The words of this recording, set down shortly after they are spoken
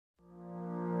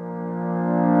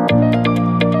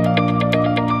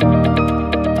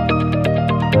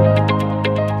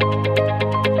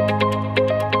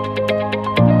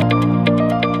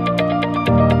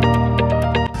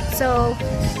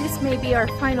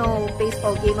final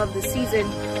baseball game of the season,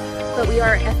 but we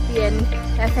are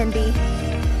FNB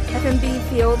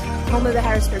Field, home of the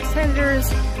Harrisburg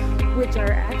Senators, which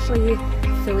are actually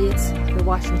affiliates of the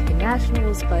Washington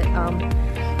Nationals, but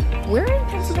we're in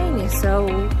Pennsylvania, so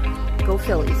go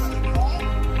Phillies.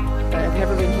 But I've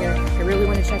never been here. I really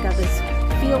want to check out this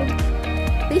field,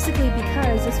 basically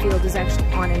because this field is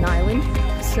actually on an island,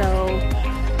 so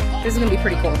this is going to be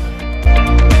pretty cool.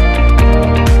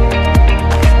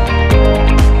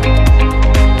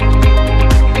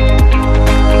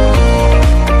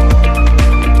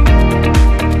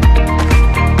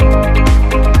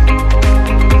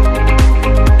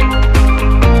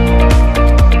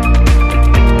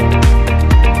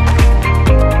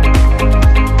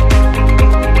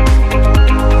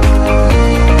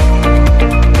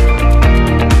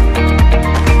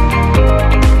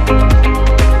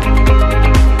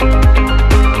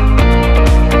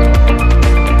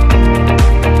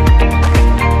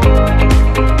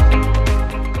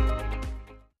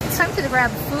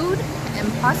 Grab food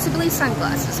and possibly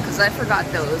sunglasses, because I forgot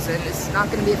those and it's not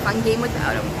going to be a fun game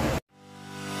without them.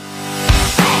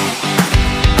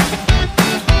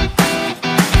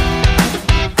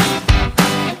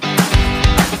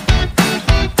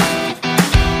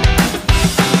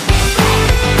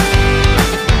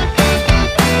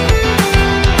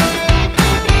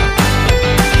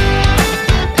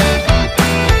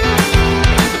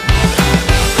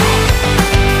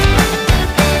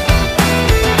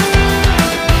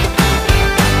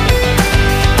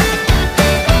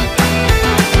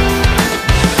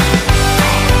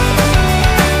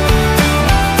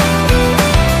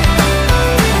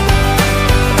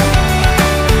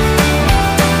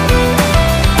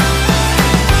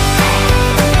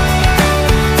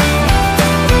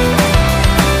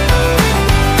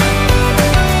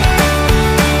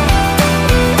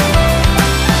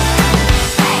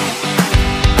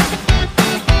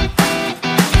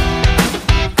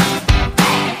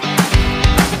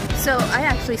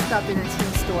 Stopped in a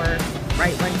team store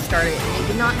right when it started, and they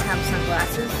did not have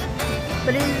sunglasses,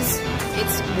 but it's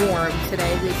warm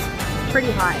today. It's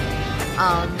pretty hot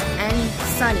and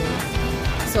sunny,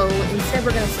 so instead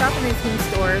we're going to stop in the team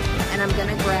store and I'm going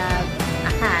to grab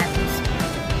a hat.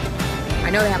 I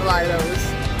know they have a lot of those,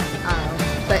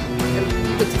 but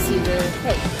you get to see the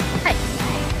hey,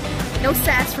 no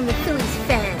sass from the Phillies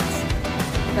fans,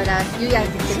 but you guys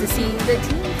get to see the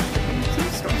team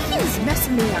store. He's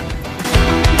messing me up.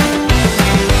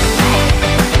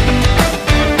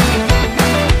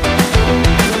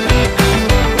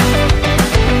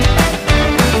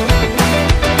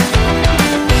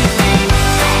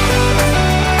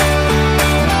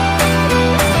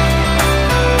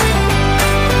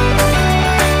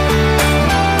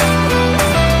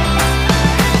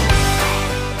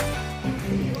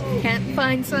 Can't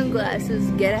find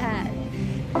sunglasses, get a hat.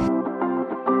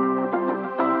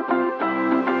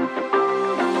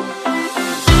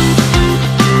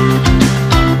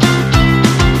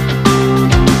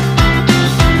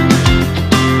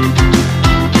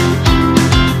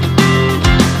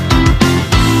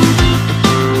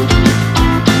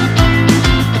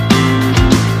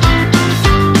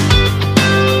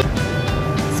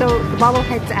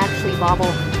 Bobbleheads actually bobble,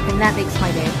 and that makes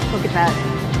my day. Look at that.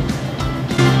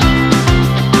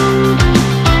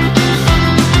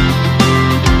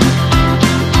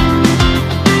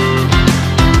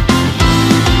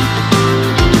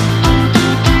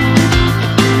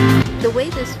 The way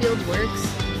this field works,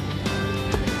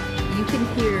 you can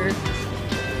hear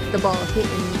the ball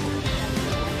hitting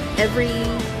every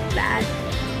bat,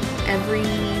 every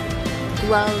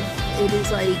glove. It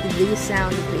is like the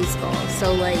sound of baseball.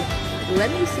 So like, let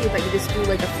me see if I can just do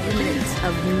like a few minutes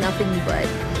of nothing but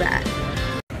that.